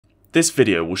This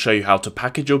video will show you how to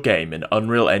package your game in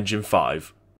Unreal Engine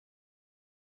 5.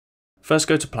 First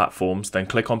go to Platforms, then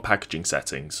click on Packaging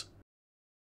Settings.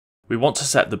 We want to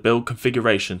set the build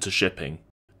configuration to shipping.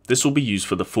 This will be used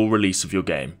for the full release of your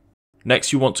game.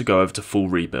 Next you want to go over to Full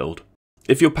Rebuild.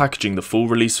 If you're packaging the full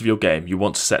release of your game, you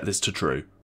want to set this to True.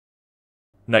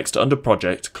 Next, under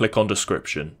Project, click on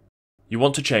Description. You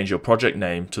want to change your project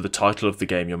name to the title of the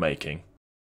game you're making.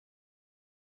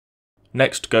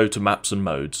 Next, go to Maps and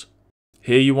Modes.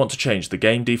 Here you want to change the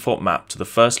game default map to the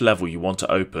first level you want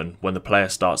to open when the player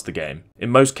starts the game.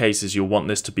 In most cases you'll want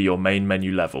this to be your main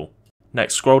menu level.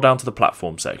 Next, scroll down to the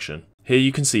platform section. Here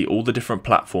you can see all the different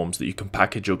platforms that you can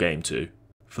package your game to.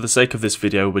 For the sake of this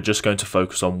video we're just going to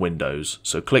focus on Windows,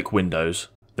 so click Windows,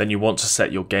 then you want to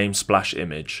set your game splash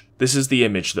image. This is the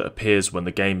image that appears when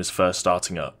the game is first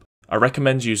starting up. I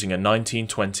recommend using a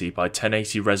 1920 by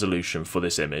 1080 resolution for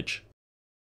this image.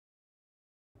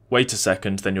 Wait a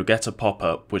second, then you'll get a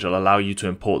pop-up which will allow you to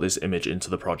import this image into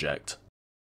the project.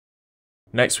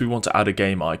 Next we want to add a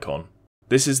game icon.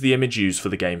 This is the image used for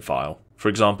the game file. For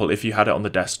example, if you had it on the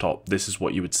desktop, this is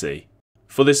what you would see.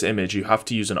 For this image you have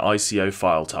to use an ICO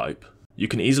file type. You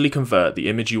can easily convert the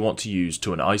image you want to use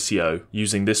to an ICO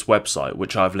using this website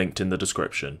which I've linked in the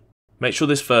description. Make sure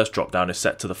this first drop down is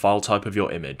set to the file type of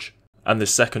your image, and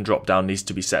this second drop down needs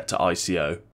to be set to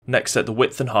ICO. Next set the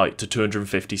width and height to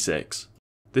 256.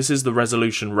 This is the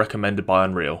resolution recommended by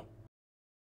Unreal.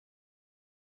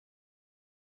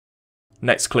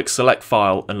 Next click Select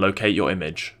File and locate your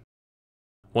image.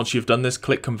 Once you've done this,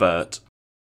 click Convert.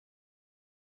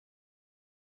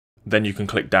 Then you can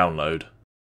click Download.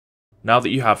 Now that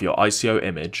you have your ICO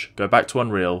image, go back to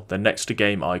Unreal, then next to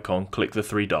Game icon click the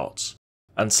three dots,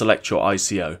 and select your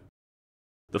ICO.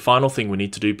 The final thing we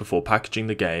need to do before packaging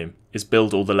the game is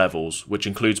build all the levels, which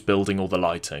includes building all the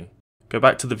lighting. Go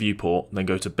back to the viewport, then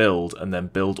go to Build and then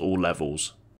Build all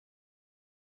levels.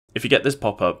 If you get this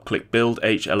pop-up, click Build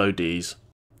HLODs,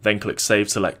 then click Save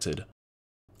Selected.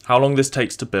 How long this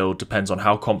takes to build depends on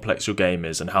how complex your game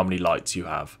is and how many lights you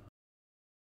have.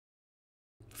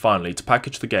 Finally, to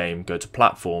package the game, go to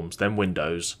Platforms, then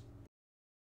Windows.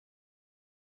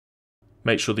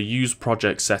 Make sure the Use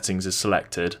Project Settings is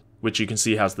selected, which you can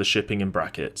see has the shipping in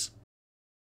brackets.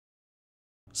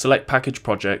 Select Package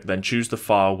Project, then choose the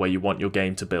file where you want your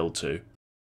game to build to.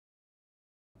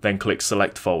 Then click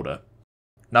Select Folder.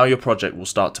 Now your project will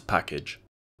start to package.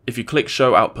 If you click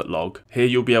Show Output Log, here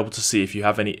you'll be able to see if you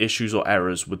have any issues or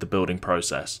errors with the building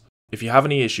process. If you have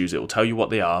any issues, it will tell you what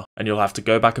they are, and you'll have to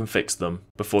go back and fix them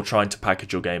before trying to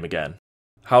package your game again.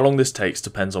 How long this takes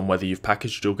depends on whether you've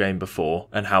packaged your game before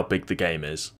and how big the game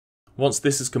is. Once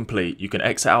this is complete, you can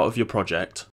exit out of your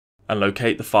project and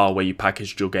locate the file where you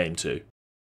packaged your game to.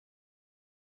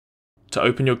 To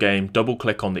open your game, double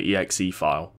click on the exe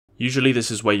file. Usually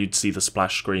this is where you'd see the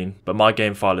splash screen, but my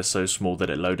game file is so small that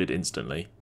it loaded instantly.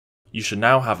 You should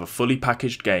now have a fully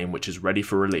packaged game which is ready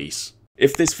for release.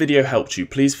 If this video helped you,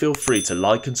 please feel free to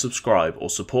like and subscribe or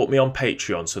support me on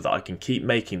Patreon so that I can keep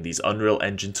making these Unreal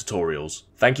Engine tutorials.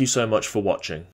 Thank you so much for watching.